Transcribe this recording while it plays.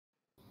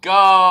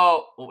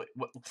Go. Wait,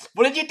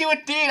 what did you do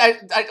with Dean?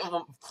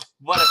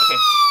 What? Okay.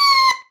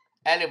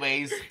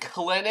 Anyways,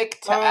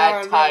 clinic to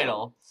add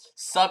title,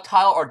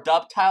 subtitle or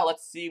dub title.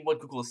 Let's see what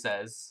Google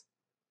says.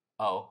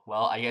 Oh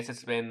well, I guess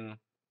it's been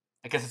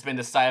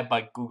decided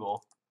by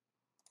Google.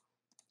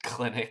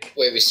 Clinic.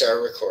 Wait, we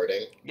started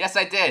recording. Yes,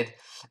 I did.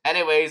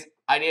 Anyways,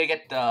 I need to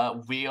get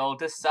the wheel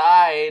to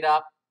side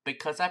up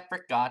because I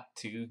forgot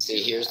to.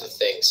 See, here's the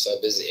thing: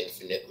 sub is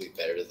infinitely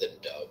better than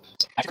dub.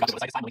 I forgot to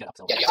sign it up.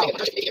 So. Yeah, I'm not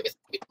making it with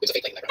a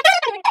fake like that.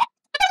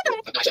 I'm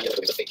not sure if it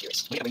was a fake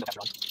heroes. I don't know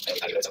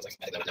what it sounds like.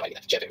 I don't know how to do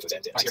that. Jeff, it was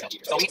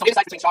So we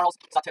decide between Charles,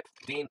 Sutip,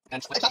 Dean,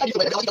 and Schlitt. I could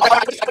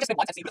just spin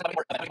one and see who's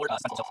more special.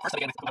 So first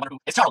again,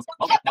 it's Charles.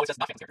 Okay, now it's just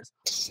not famous characters.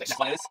 Next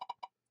one is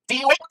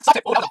Dean. Wait,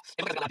 Sutip. Oh, no.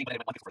 It looks like not Dean,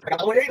 but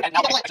and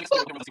now I actually just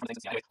remember the secret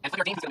things. Anyway, and for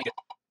your Dean, who's gonna make it?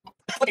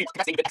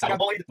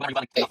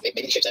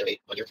 Maybe the shape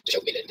Saturday on your show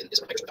made it in this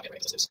right.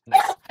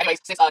 Nice. Anyways,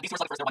 since these were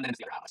the first one, then it's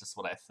the other. That's just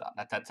what I thought.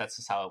 That's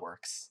just how it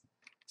works.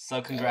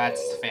 So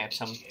congrats,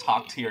 Phantom.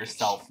 Talk to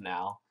yourself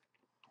now.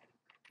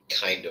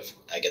 Kind of.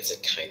 I get to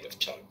kind of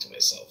talk to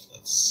myself.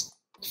 That's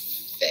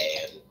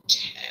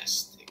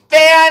fantastic.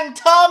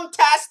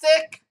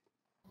 Fantastic!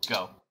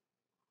 Go.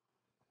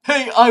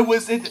 Hey, I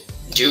was in.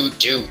 Do.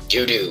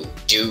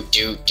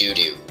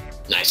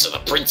 Nice of a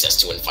princess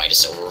to invite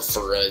us over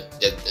for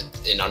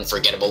an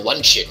unforgettable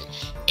luncheon.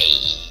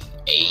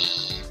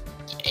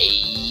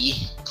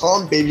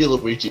 Call him Baby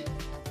Luigi.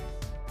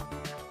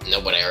 No,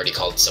 but I already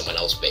called someone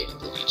else Baby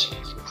Luigi.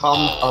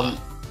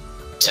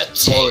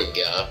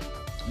 Tatanga.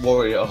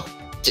 Wario.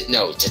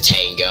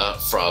 Tatanga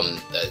from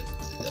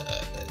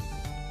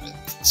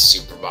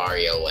Super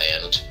Mario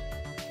Land.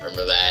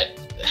 Remember that?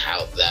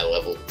 How that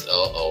level?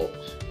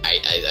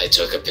 I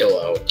took a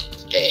pillow.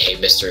 Hey,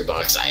 mystery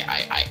box.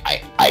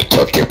 I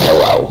took your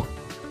pillow.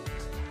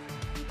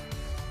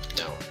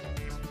 No.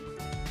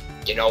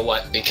 You know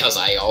what? Because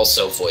I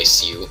also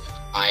voice you,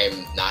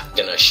 I'm not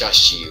gonna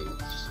shush you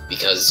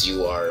because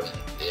you are an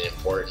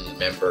important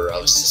member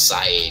of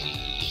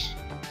society.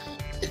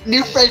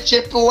 New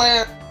friendship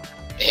aware.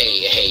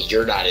 Hey,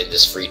 you're not in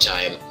this free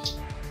time.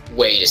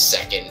 Wait a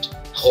second.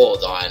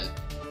 Hold on.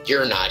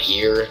 You're not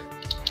here.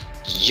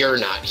 You're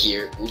not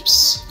here.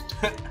 Oops.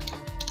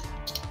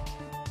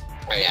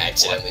 I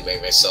accidentally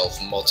made myself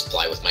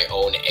multiply with my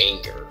own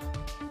anger.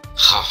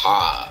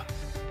 Haha.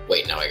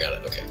 Wait, now I got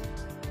it. Okay.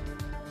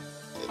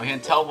 I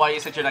can tell why you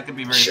said you're not gonna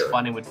be very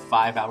funny with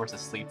 5 hours of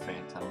sleep,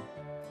 Phantom.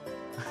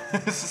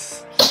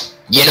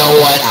 You know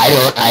what?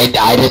 I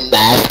didn't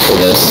ask for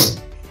this.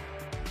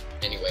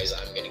 Anyways,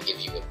 I'm gonna give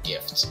you a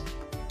gift.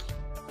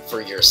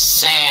 For your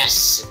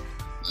sass.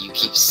 You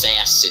keep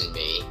sassing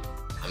me.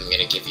 I'm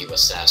gonna give you a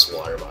sass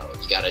water bottle.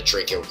 You gotta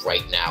drink it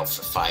right now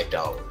for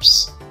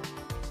 $5.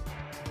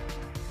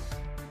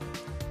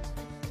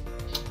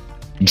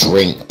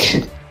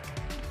 Drink.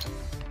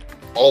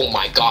 Oh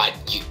my god,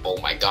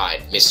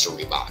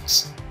 mystery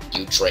box.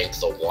 You drank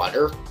the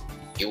water?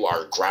 You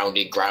are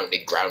grounded. You are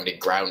grounded. Okay,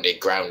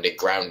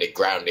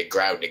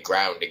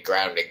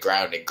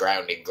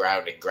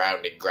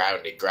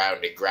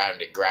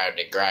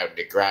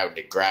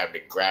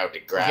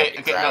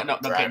 no,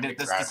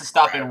 this is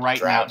stopping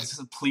right now.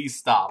 Please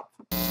stop.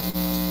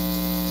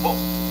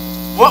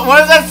 What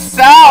does that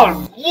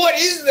sound? What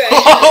is that?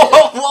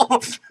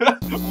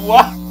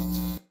 What?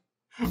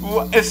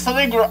 Is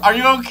something? Are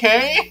you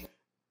okay?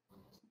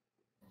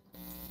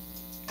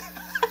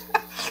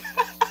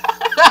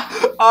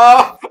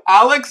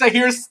 Alex, I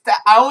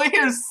only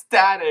hear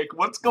static.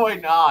 What's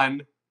going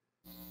on?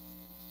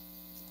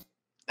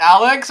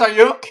 Alex, are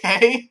you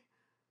okay?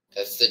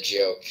 That's the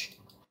joke.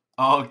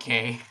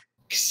 Okay.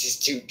 Cause he's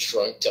too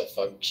drunk to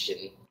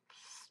function.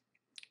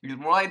 He's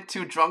more like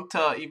too drunk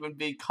to even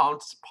be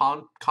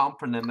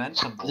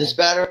comprehensible. Is this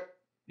better?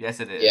 Yes,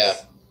 it is. Yeah.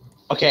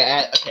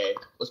 Okay,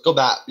 let's go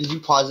back. Did you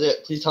pause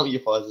it? Please tell me you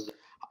paused it.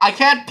 I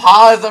can't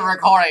pause the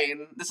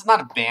recording. This is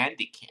not a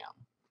Bandicam.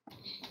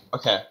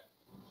 Okay.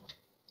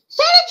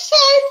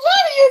 Sunshine,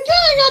 what are you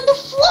doing on the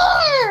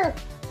floor?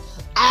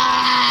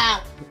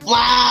 Ah!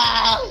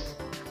 Wow!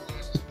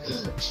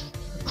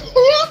 Are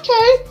you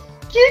okay?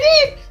 Do you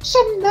need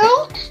some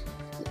milk?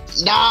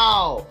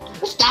 No!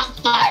 Stop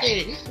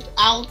fighting!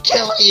 I'll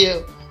kill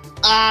you!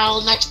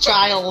 Oh, next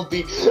trial will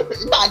be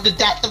not the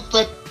death of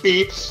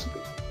Flippy.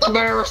 The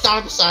murderous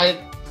homicide.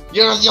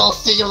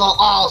 You'll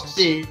all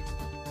see.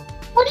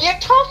 What are you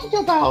talking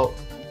about?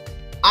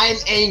 I'm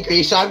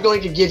angry, so I'm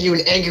going to give you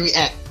an angry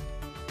X.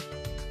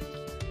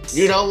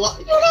 You know what?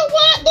 This is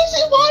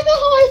why I know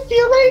how I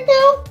feel right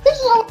now. This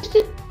is how I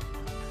feel.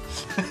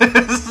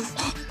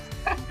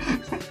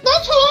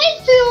 That's how I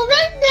feel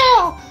right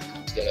now.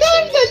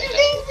 Nanda, you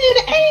gave me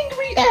an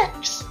angry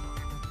X.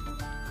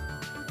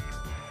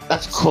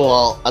 That's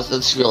cool.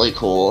 That's really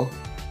cool.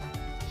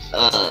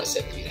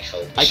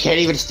 I can't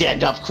even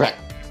stand up correct.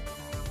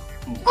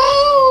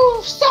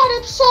 Oh,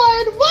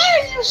 Side, why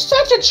are you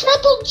such a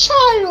troubled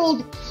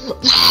child?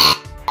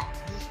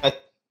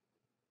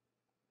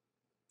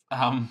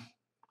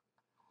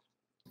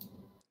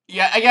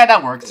 Yeah,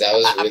 that works. That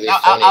was really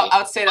funny. I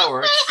would say that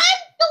works. I'm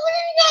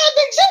deleting out of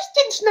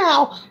existence just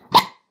now.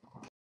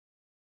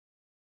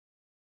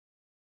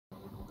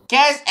 ¿Qué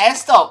es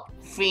esto,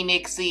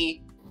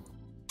 Phoenixy?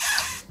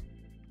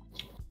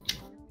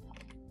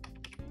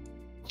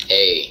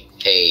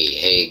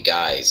 Hey,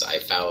 guys! I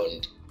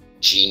found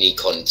Genie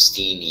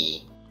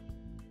Constini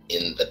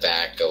in the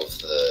back of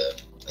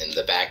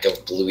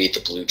Bluey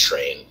the Blue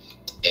Train,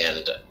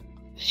 and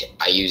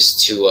I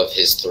used 2 of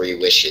his 3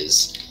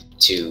 wishes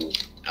to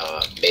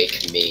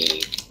make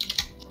me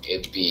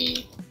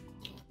be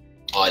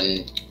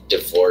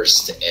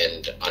undivorced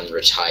and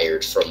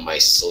unretired from my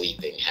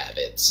sleeping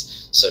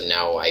habits. So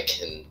now I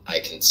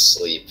can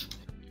sleep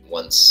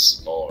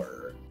once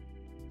more.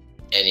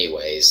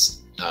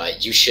 Anyways,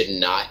 you should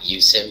not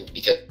use him,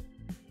 because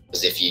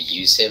if you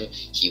use him,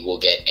 he will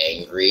get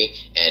angry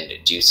and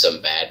do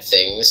some bad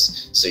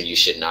things. So you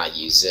should not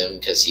use him,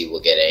 because he will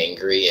get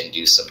angry and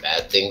do some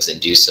bad things and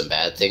do some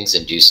bad things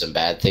and do some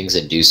bad things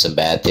and do some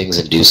bad things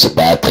and do some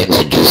bad things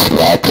and do some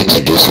bad things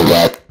and do some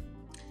bad.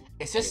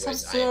 Is this some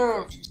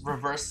sort of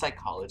reverse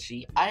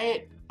psychology?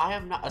 I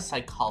am not a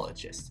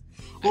psychologist.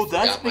 Well,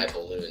 that's my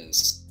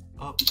balloons.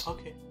 Oh,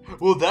 okay.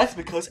 Well, that's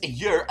because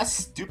you're a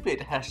stupid,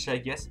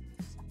 hashtag yes.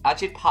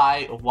 Ajit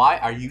Pai, why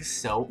are you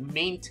so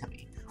mean to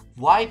me?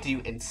 Why do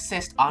you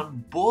insist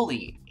on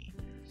bullying me?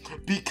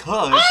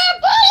 Because...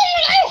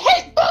 bullying! I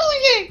hate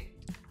bullying!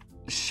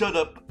 Shut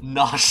up,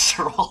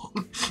 Nostril.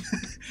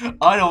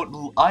 I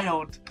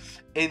don't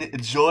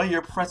enjoy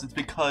your presence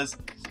because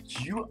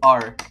you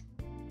are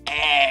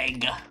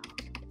egg.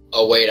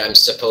 Oh wait, I'm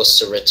supposed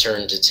to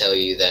return to tell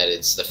you that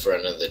it's the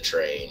front of the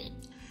train.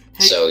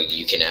 Hey, so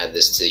you can add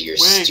this to your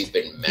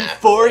stupid map.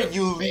 Before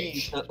you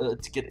leave,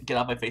 to get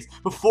out of my face.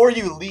 Before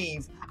you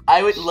leave,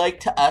 I would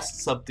like to ask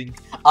something.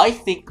 I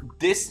think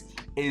this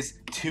is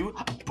too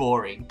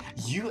boring.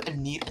 You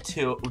need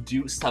to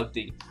do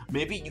something.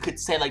 Maybe you could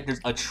say like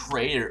there's a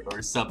traitor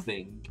or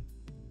something.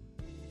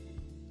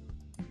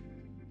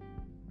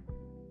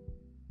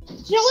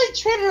 The only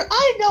traitor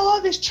I know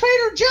of is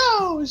Trader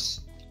Joe's.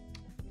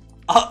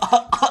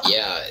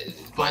 Yeah,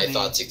 my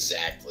thoughts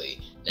exactly.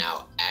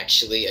 Now,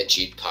 actually,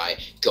 Ajit Pai,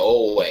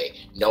 go away.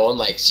 No one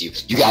likes you.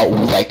 You got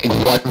like 1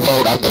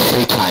 vote on the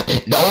free time.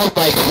 No one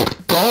likes you.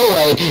 Go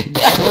away.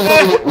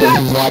 Everyone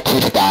will want you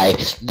to die.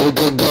 Go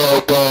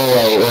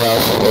away, or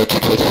else we'll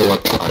take you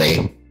look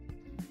funny.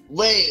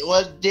 Wait,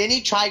 didn't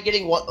he try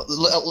getting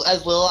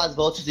as little as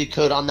votes as he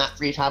could on that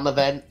free time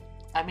event?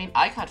 I mean,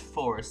 I got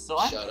 4, so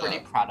I'm pretty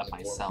proud of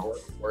myself.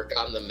 Work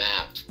on the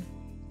map.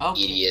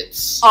 Okay.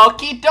 Idiots.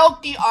 Okie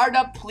dokie,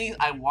 Arda, please.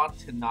 I want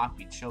to not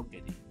be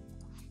choking you.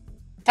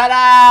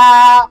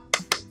 Ta-da!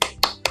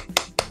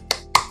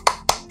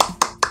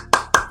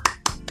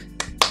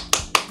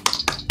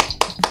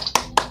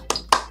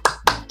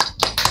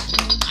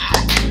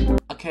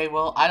 Okay,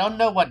 well, I don't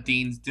know what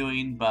Dean's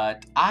doing,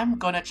 but I'm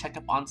gonna check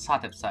up on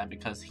Satip-san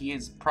because he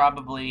is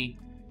probably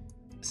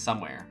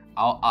somewhere.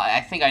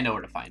 I think I know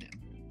where to find him.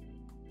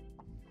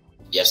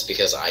 Yes,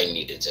 because I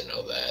needed to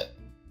know that.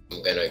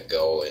 I'm gonna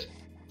go and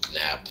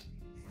nap.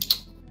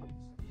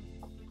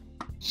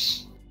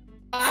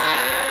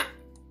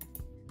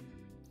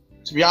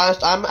 To be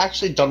honest, I'm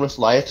actually done with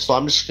life, so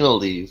I'm just gonna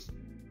leave.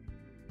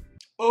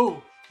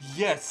 Oh,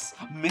 yes,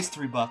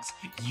 Mystery Box,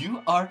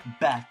 you are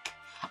back.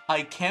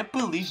 I can't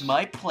believe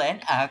my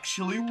plan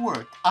actually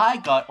worked. I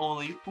got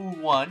only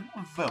 1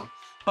 vote.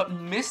 But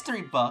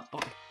Mystery Box...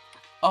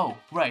 Oh,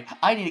 right.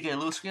 I need to get a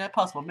little screen as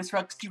possible. Mr.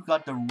 Box, you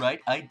got the right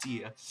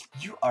idea.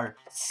 You are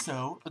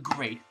so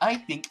great. I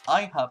think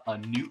I have a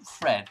new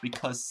friend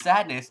because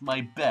Sadness,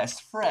 my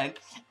best friend,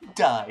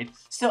 died.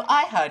 So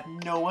I had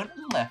no one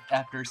left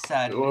after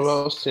Sadness. What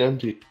about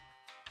Sandy?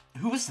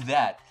 Who's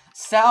that?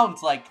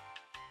 Sounds like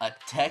a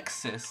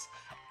Texas.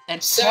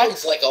 And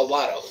sounds like a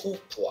lot of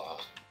hoopla.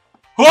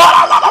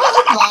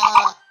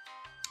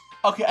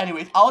 Okay,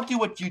 anyways, I'll do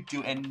what you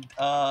do and,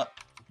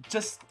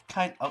 just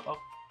kind of... Oh,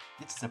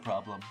 this is a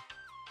problem.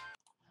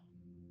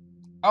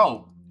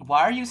 Oh,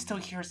 why are you still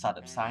here,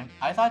 Satip-san?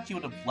 I thought you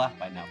would have left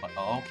by now, but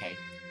oh, okay.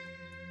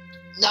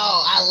 No,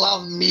 I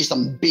love me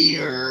some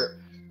beer.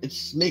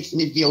 It makes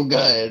me feel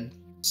good.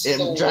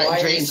 It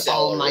drains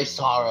all my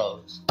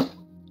sorrows.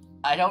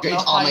 I don't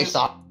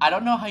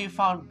know how you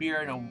found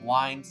beer in a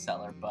wine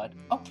cellar, but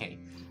okay.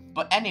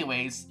 But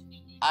anyways,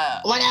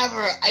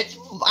 whatever.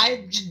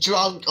 I'm just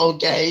drunk.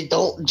 Okay,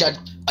 don't judge.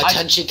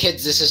 Attention,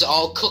 kids! This is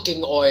all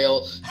cooking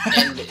oil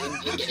and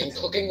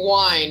cooking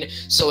wine,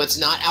 so it's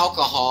not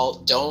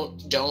alcohol.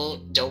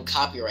 Don't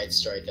copyright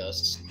strike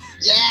us.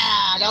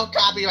 Yeah, don't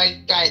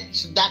copyright strike.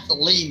 That's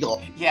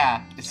illegal.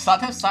 Yeah,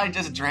 Satip-san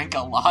just drank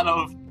a lot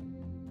of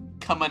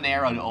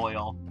Caminera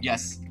oil.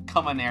 Yes,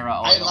 Caminera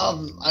oil. I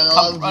love.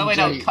 Oh wait,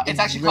 no, it's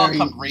actually called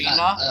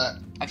Cabrina.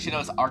 Actually, no,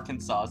 it's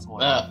Arkansas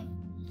oil.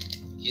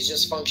 He's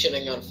just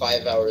functioning on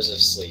 5 hours of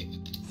sleep.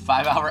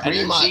 5-hour Pretty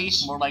energy?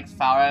 much. More like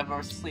 5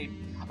 hours of sleep.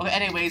 Okay,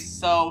 anyways,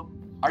 so,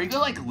 are you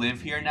gonna, like, live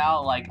here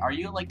now? Like, are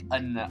you, like,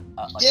 Yeah,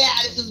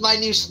 this is my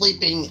new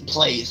sleeping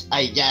place,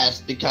 I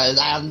guess, because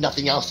I have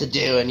nothing else to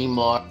do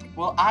anymore.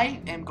 Well, I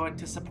am going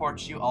to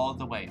support you all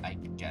the way, I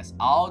guess.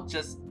 I'll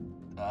just,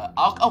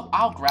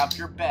 I'll grab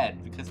your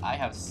bed because I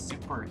have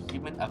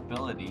superhuman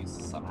abilities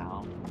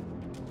somehow.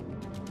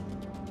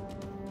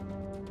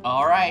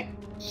 All right,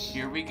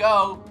 here we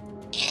go.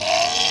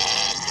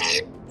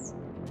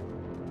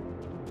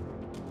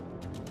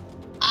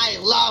 I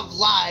love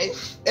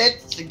life.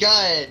 It's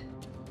good.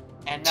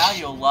 And now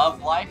you'll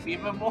love life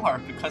even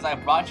more because I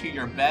brought you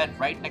your bed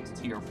right next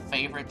to your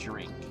favorite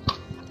drink.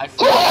 I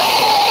feel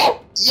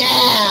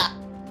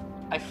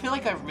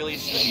like I really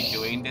shouldn't be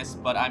doing this,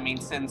 but I mean,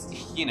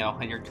 since, you know,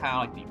 you're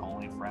kind of like the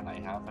only friend I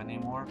have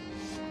anymore,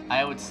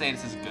 I would say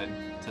this is good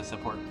to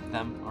support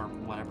them or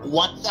whatever.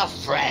 What's a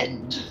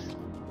friend?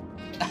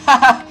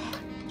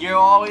 You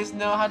always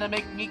know how to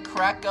make me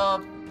crack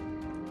up.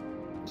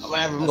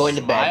 Whenever I'm going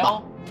to bed.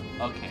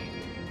 Okay.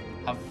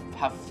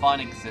 Have fun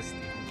existing,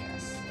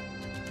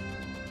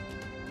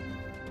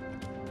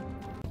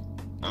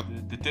 I guess.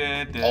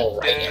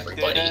 Alright,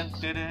 everybody.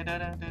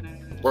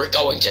 We're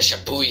going to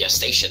Shibuya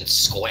Station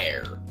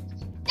Square.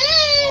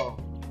 Oh,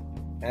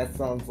 that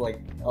sounds like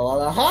a lot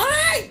of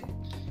hype!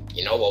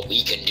 You know what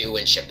we can do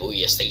in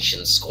Shibuya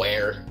Station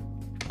Square?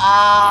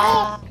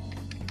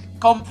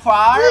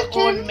 Comprar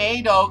un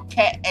medo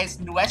que es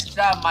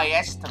nuestra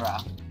maestra.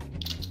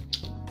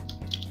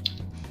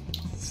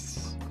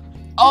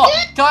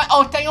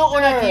 Tengo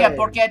una idea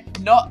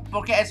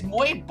porque es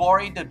muy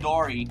boring de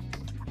Dory.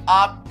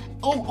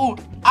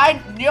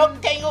 Yo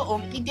tengo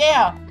una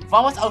idea.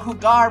 Vamos a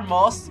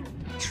jugarmos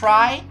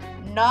Try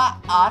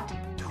Not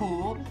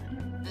to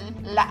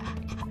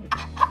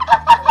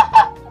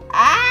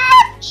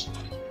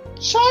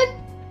Try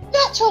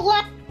not to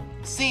laugh.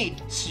 Sí,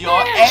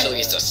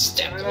 Actually, it's a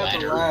step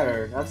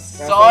ladder.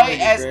 Soy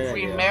es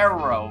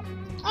primero.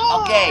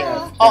 Okay.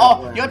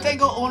 Yo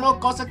tengo una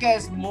cosa que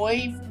es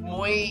muy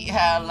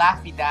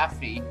Laffy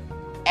Daffy.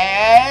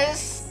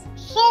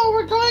 So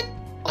we're going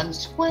on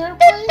Square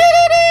Place?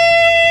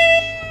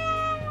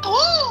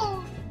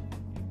 Oh!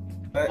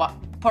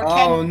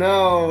 Oh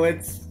no,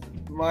 it's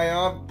my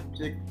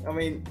object. I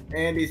mean,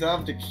 Andy's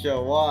object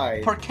show.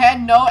 Why? ¿Por qué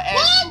no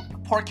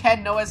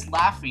es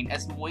laughing?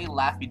 Es muy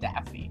Laffy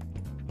Daffy.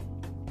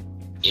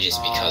 It is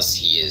because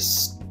he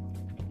is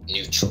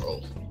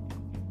neutral.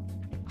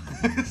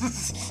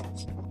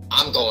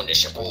 I'm going to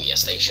Shibuya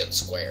Station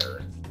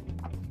Square.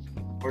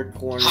 Or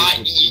corner. Hi,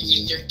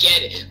 you're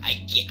getting. I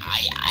get it.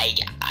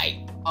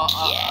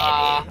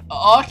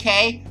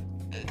 Okay.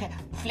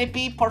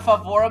 Flippy, por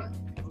favor,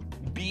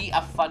 be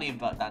a funny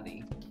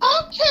bunny.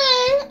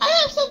 Okay, I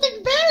have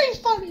something very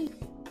funny.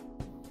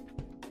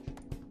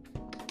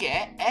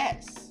 ¿Qué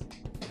es?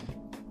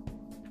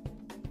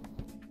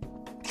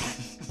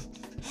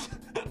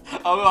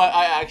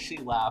 I actually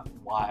laughed.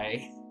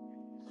 Why?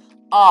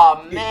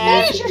 Oh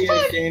man. You should be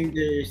ashamed of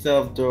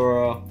yourself,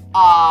 Dora.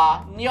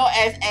 Yo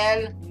es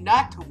el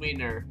not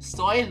winner.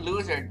 Soy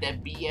loser de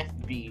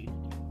BFB.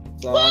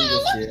 So Wow, I'm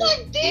just looks here.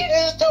 like Dean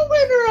is the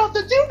winner of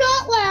the Do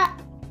Not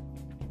Laugh.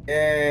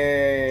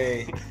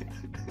 Yay!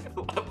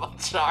 What about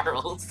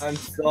Charles? I'm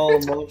so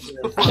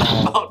emotional What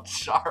now. about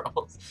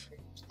Charles?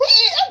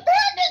 He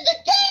abandoned the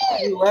game.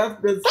 He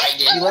left this.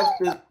 He left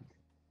this.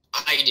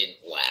 I didn't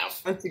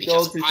laugh. Went to go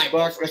because to I'm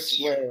over Chewbacca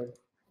here. Square.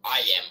 I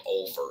am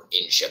over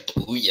in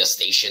Shibuya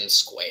Station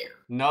Square.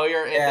 No,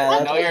 you're in.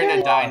 Yeah, No, you're in a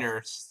that's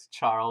diner,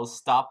 Charles.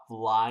 Stop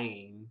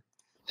lying.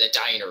 The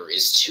diner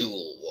is too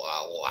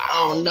loud.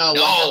 Oh, no,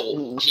 No!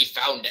 what He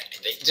found it.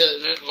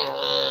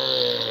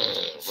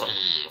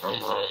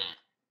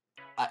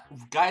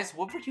 Guys,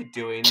 what were you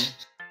doing?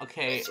 My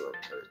Okay, throat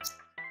hurts.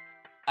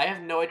 I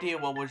have no idea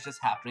what was just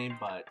happening,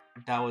 but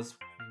that was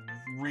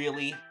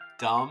really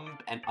dumb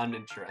and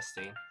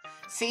uninteresting.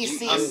 Sí,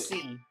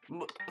 sí.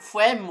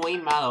 Fue muy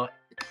malo.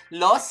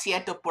 Lo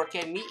siento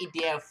porque mi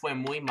idea fue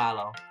muy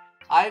malo.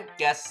 I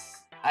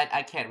guess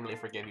I can't really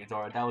forgive you,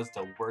 Dora. That was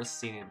the worst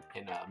scene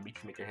in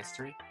Meet Maker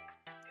history.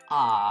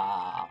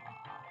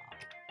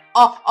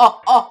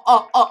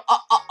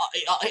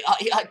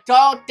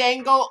 Yo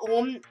tengo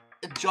un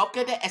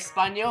joke de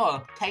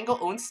español. Tengo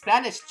un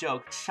Spanish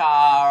joke,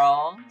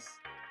 Charles.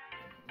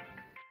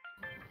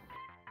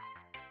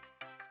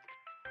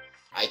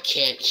 I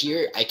can't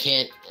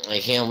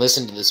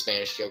listen to the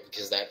Spanish joke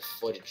because that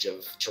footage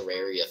of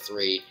Terraria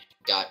 3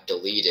 got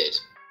deleted.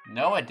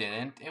 No, it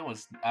didn't. It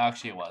was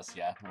actually it was.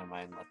 Yeah, never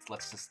mind.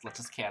 Let's just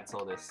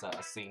cancel this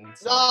scene.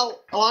 So. No,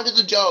 I wanted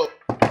the joke.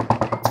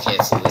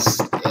 Cancel this.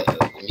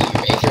 Meet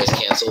Maker is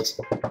cancelled.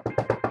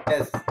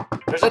 Yes.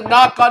 There's a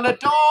knock on the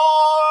door.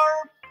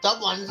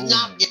 Someone's Boom.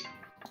 knocking.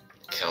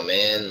 Come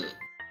in.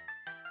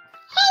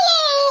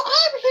 Hello,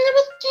 I'm here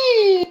with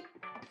Dean.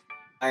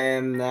 I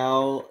am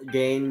now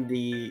gained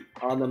the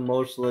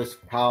unemotionless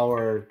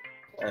power.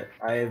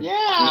 I have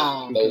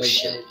Yeah.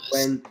 Motionless.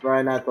 when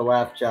Try Not to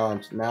Laugh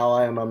challenge. Now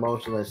I am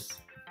emotionless.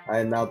 I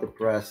am now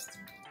depressed.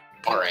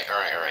 Alright.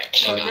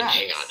 Hang on.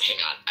 Congrats.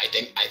 I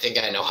think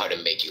I know how to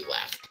make you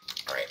laugh.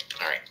 Alright.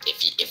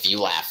 If you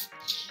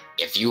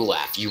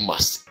laugh, you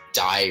must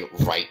die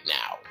right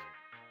now.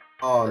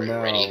 Oh Are you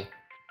no. ready?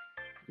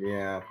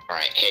 Yeah.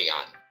 Alright, hang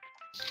on.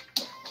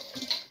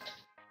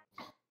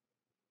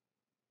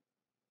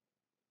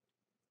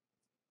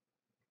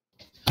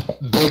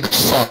 big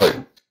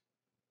fart.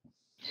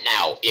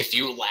 Now, if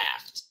you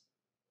laughed,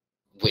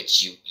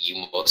 which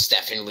you most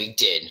definitely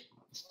did,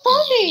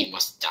 you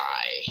must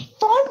die.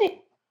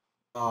 Funny.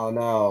 Oh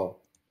no.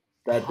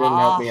 That didn't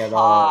help me at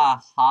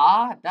all.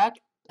 That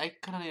I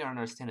couldn't even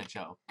understand a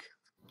joke.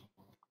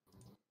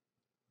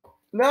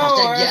 No,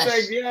 I said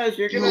I said yes,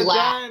 you're You gonna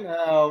laugh. die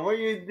now. What are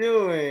you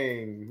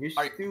doing? You're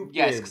stupid.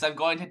 Yes, because I'm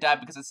going to die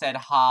because it said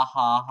ha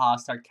ha ha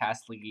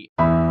sarcastically.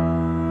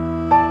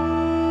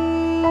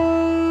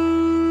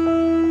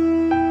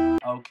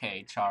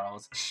 Okay,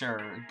 Charles,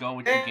 sure, go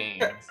with your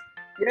games.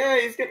 Yeah,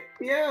 he's gonna.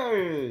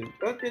 Yeah,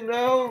 don't you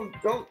know?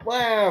 Don't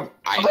laugh.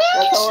 I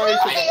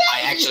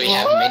actually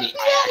have many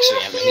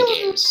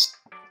games.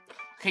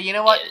 Okay, you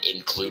know what?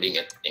 Including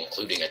a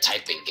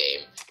typing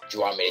game. Do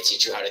you want me to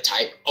teach you how to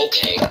type?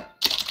 Okay.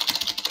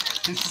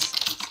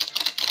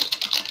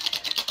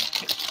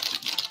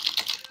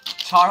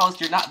 Charles,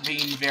 you're not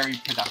being very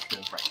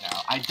productive right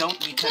now. I don't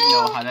need to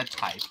know how to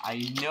type.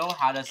 I know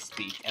how to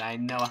speak, and I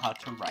know how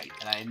to write,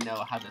 and I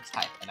know how to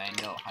type, and I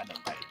know how to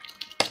write.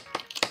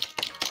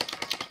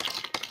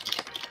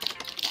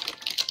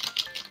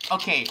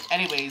 Okay,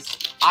 anyways,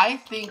 I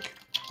think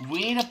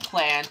we need a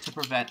plan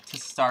to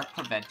start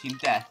preventing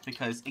death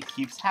because it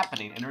keeps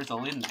happening and there's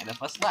only 9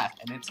 of us left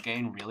and it's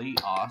getting really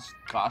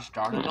gosh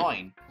darn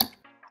annoying.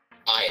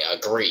 I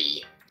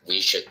agree.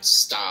 We should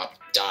stop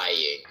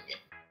dying.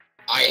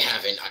 I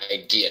have an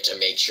idea to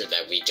make sure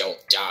that we don't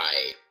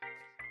die.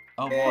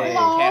 Oh boy,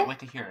 I can't wait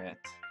to hear it.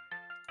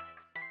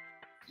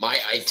 My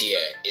idea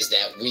is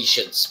that we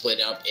should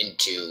split up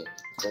into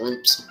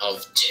groups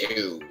of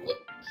 2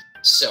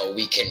 so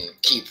we can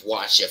keep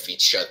watch of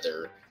each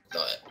other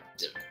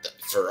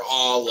for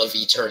all of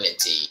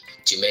eternity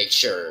to make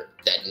sure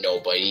that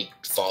nobody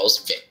falls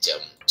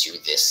victim to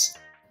this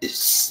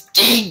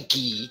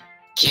stinky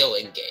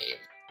killing game.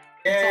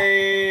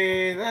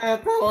 Yay,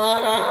 that's a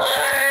lot of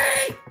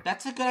hype!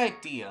 That's a good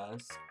idea.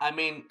 I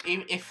mean,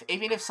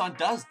 even if someone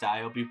does die,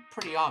 it'll be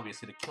pretty obvious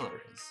who the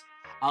killer is.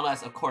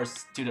 Unless, of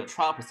course, due to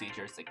trial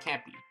procedures, it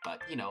can't be.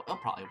 But, you know, it'll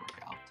probably work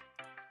out.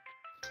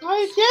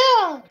 Oh,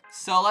 yeah.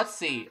 So, let's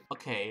see.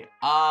 Okay,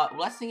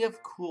 let's think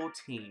of cool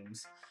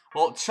teams.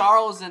 Well,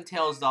 Charles and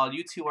Tails Doll,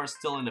 you two are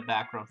still in the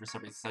background for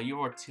some reason. So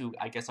you two,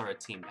 I guess, are a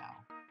team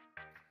now.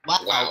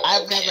 Wow,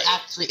 I've never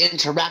actually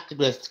interacted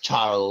with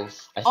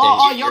Charles, I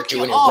think. You're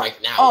doing it right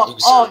now,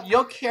 loser.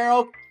 Yo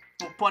quiero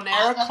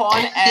poner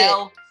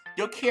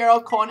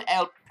con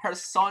el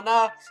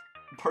persona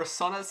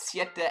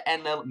 7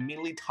 en el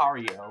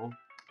militario.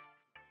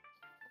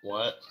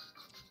 What?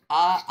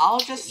 I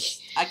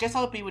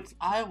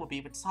will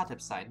be with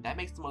Satip sign. That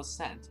makes the most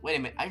sense. Wait a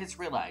minute, I just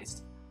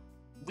realized.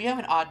 We have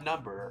an odd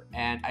number,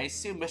 and I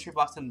assume Mystery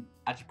Box and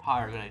Ajipai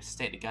are gonna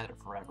stay together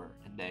forever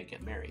and then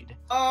get married.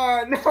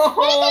 Oh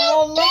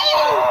no!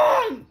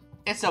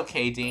 It's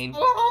okay, Dean.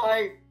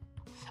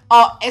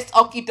 Es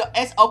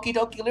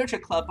okidoki Literature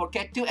Club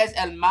porque tú es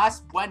el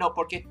más bueno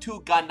porque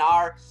tú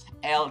ganar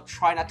el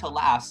try not to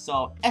laugh,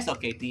 so it's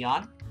okay,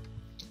 Dion.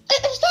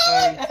 It's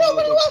not like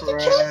nobody wants to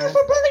kill you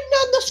for burning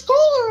down the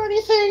school or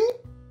anything.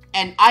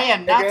 And I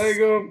am not. I gotta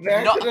go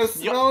back to the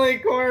smelly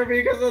corner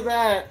because of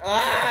that.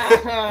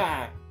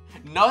 Ah!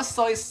 No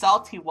soy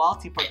salty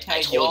walty porque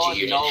I told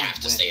you didn't have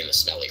to stay in the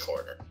smelly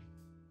corner.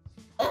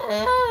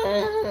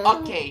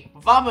 Okay,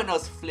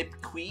 vámonos, Flip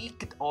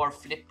Quick or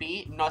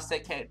Flippy. No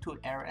sé qué tú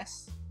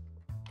eres.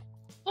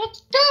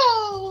 Let's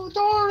go,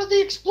 Dora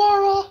the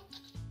Explorer.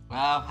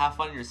 Well, have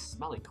fun in your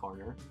smelly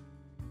corner.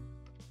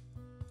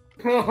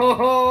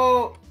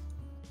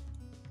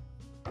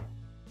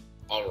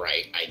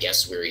 Alright, I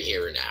guess we're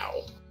here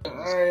now.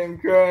 I am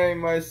crying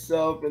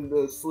myself in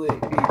the sleepy,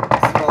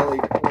 smelly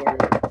corner.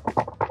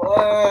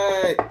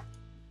 What?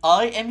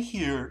 I am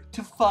here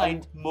to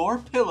find more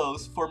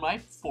pillows for my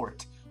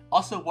fort.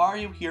 Also, why are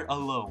you here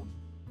alone?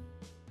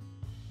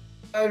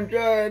 I'm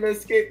trying to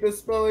escape the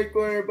smelly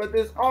corner, but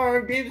this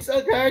arm keeps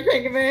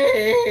attacking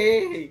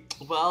me!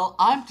 Well,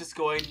 I'm just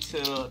going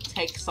to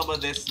take some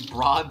of this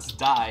bronze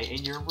dye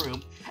in your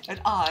room,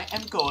 and I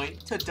am going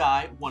to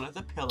dye one of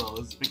the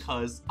pillows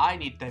because I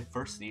need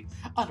diversity,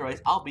 otherwise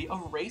I'll be a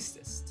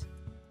racist.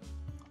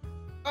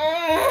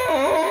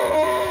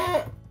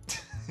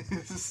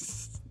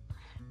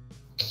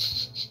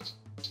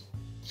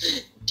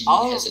 Dean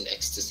has an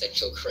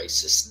existential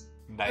crisis.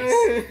 Nice.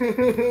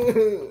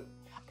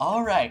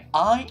 Alright,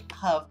 I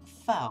have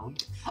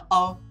found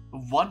a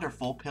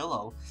wonderful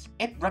pillow.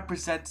 It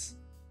represents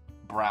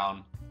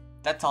brown.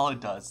 That's all it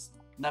does.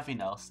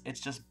 Nothing else. It's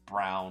just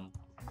brown.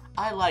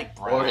 I like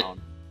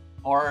brown.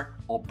 Or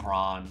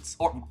bronze.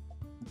 Or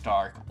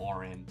dark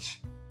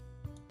orange.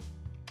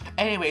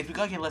 Anyways, we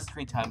gotta get less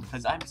screen time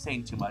because I'm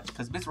saying too much.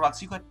 Because Mr.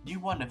 Rocks, you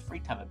won a free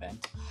time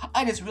event.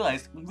 I just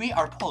realized we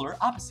are polar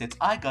opposites.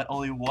 I got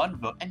only 1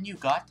 vote and you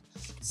got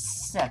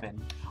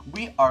 7.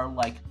 We are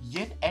like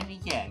yin and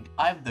yang.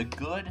 I'm the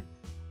good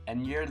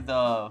and you're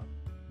the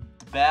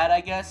bad, I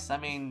guess. I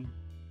mean,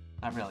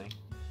 not really.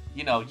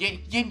 You know,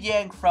 yin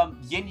yang from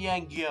Yin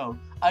Yang Yo.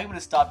 I'm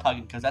gonna stop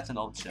talking because that's an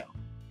old show.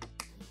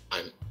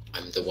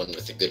 I'm the one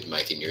with the good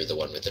mic and you're the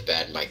one with the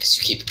bad mic because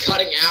you keep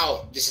cutting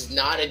out. This is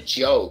not a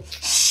joke.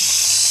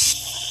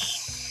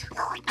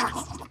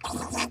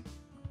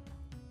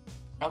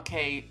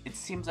 Okay, it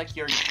seems like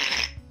you're...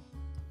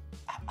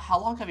 How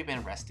long have you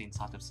been resting,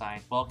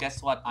 Sato-san? Well,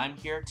 guess what? I'm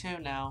here too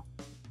now.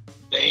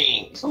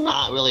 Thanks. I'm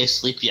not really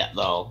asleep yet,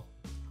 though.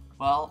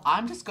 Well,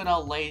 I'm just gonna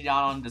lay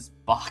down on this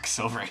box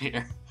over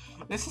here.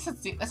 This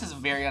is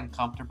very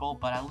uncomfortable,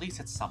 but at least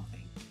it's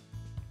something.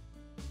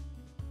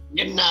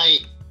 Good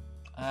night.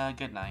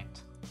 Good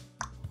night.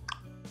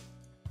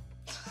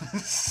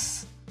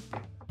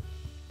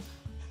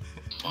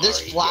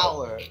 This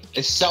flower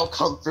is so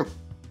comfortable.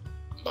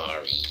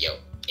 Mario.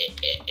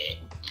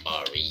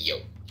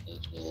 Mario.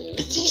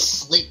 Is he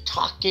sleep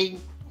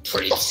talking?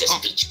 Princess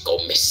Peach go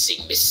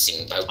missing.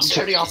 I'm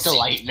turning off the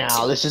light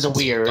now. This is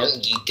weird.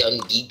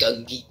 Gungi,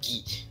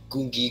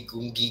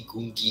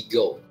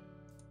 go.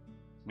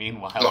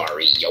 Meanwhile,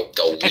 Mario,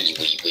 go wee.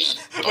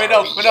 Wait,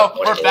 no,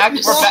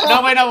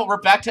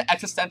 we're back to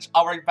existential.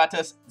 We're back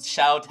to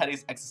Shadow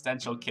Teddy's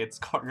existential kids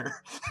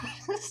corner.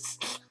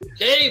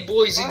 Hey,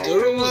 boys and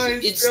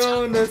girls, it's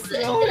time for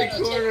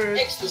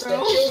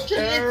existential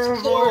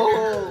kids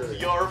corner.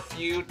 Your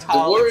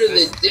futile. The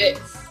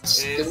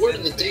word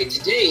of the day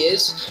today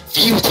is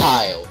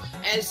futile,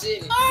 as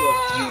in your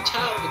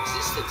futile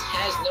existence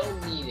has no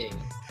meaning.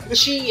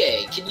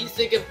 Chie, can you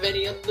think of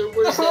any other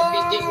words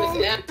that begin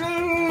with F?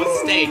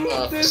 Steak.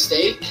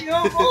 Steak?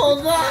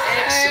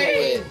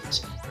 Excellent.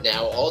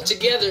 Now, all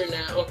together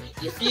now,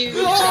 your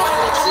futile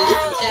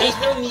existence has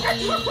no meaning.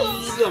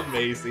 This is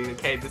amazing.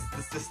 Okay, this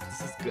is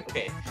good.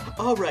 Okay.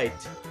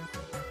 Alright.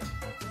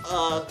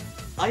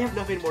 I have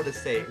nothing more to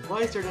say.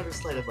 Why is there another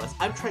slide of us?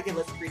 I'm trying to get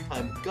less screen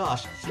time.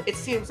 Gosh, it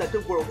seems that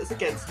the world is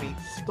against me.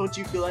 Don't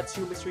you feel that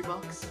too, Mystery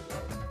Box?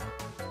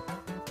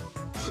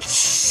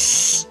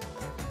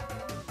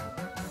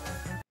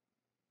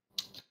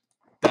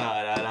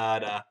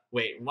 Da.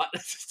 Wait, what?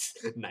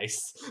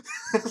 Nice.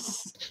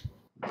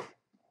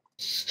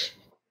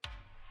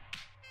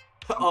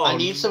 Oh, I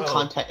need some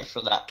context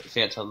for that,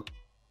 Phantom.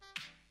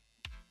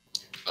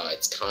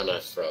 It's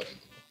Kana from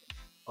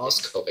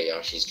Miss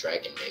Kobayashi's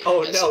Dragon Maid.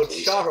 Oh as no, a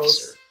police Charles!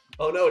 officer.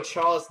 Oh no,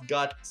 Charles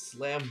got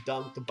slam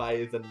dunked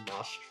by the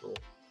nostril.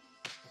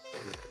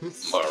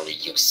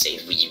 Mario say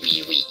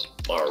wee.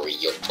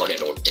 Mario put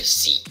it on the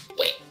seat.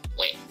 Wait.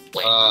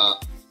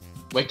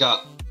 Wake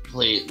up.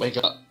 Please, wake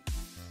up.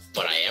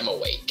 But I am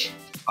awake.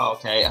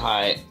 Okay,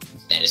 hi.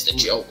 That is the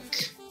joke.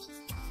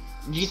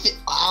 Do you think,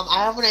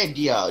 I have an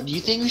idea. Do you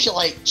think we should,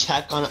 like,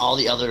 check on all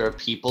the other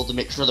people to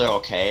make sure they're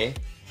okay?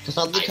 Because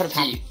something could have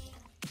happened.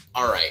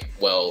 Alright,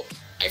 well,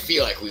 I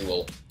feel like we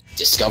will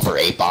discover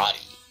a body.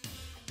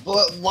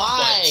 But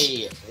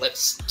why? But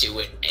let's do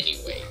it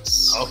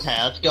anyways.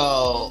 Okay, let's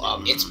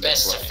go. It's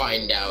best to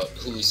find out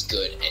who's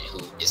good and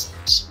who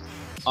isn't.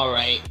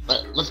 Alright,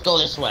 let's go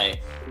this way.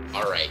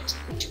 Alright.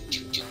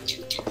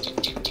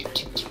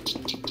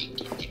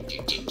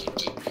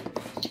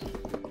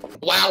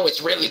 Wow,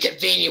 it's really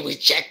convenient we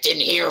checked in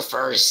here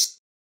first.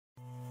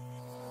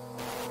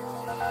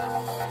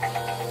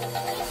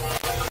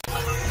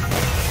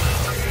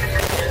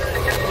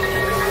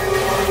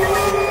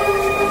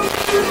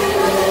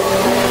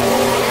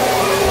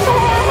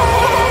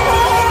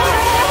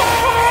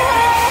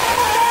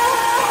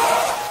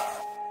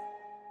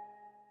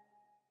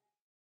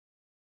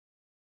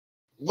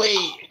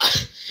 Wait,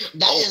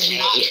 that is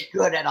not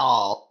good at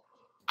all.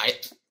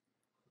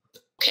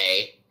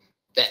 Okay.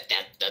 That.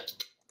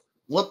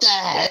 What the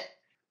heck?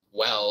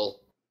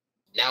 Well,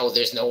 now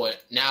there's no one.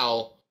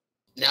 Now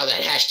that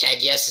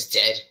hashtag yes is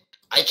dead,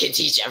 I can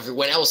teach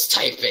everyone else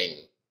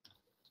typing.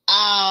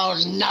 Oh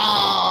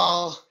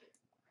no!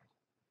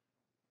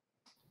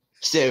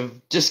 So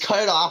just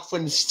cut it off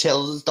when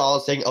Tails' doll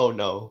is saying, "Oh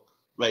no!"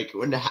 Like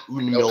when cut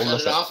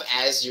it off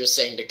as you're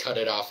saying to cut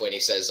it off when he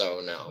says, "Oh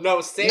no."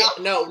 No,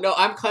 no.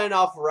 I'm cutting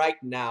off right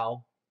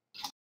now.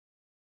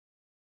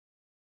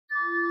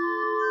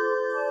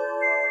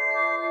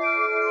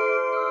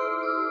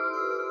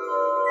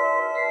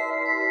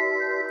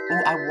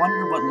 Oh, I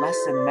wonder what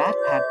lesson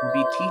MatPat will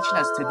be teaching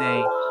us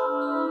today.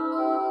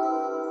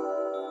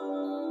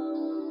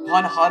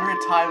 100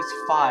 times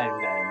 5,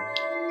 then.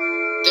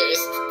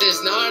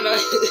 There's not a...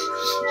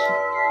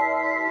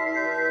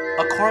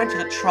 According to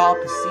the trial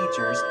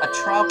procedures, a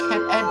trial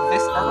can't end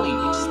this early.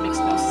 It just makes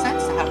no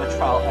sense to have a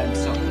trial end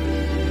so early.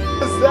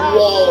 What's that?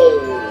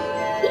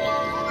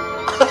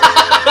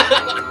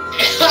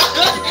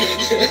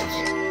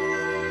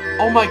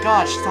 Oh my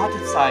gosh,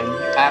 Sato-san, you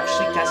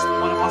actually guessed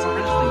what it was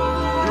originally.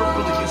 You're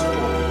really useful.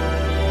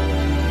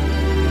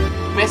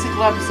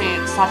 Basically, I'm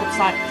saying,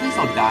 Sato-san, please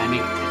don't die. I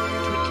mean,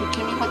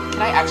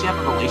 can I actually have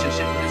a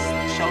relationship in this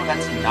show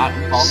that's not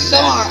involving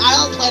that? I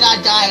don't plan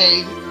on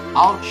dying.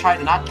 I'll try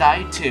to not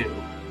die too.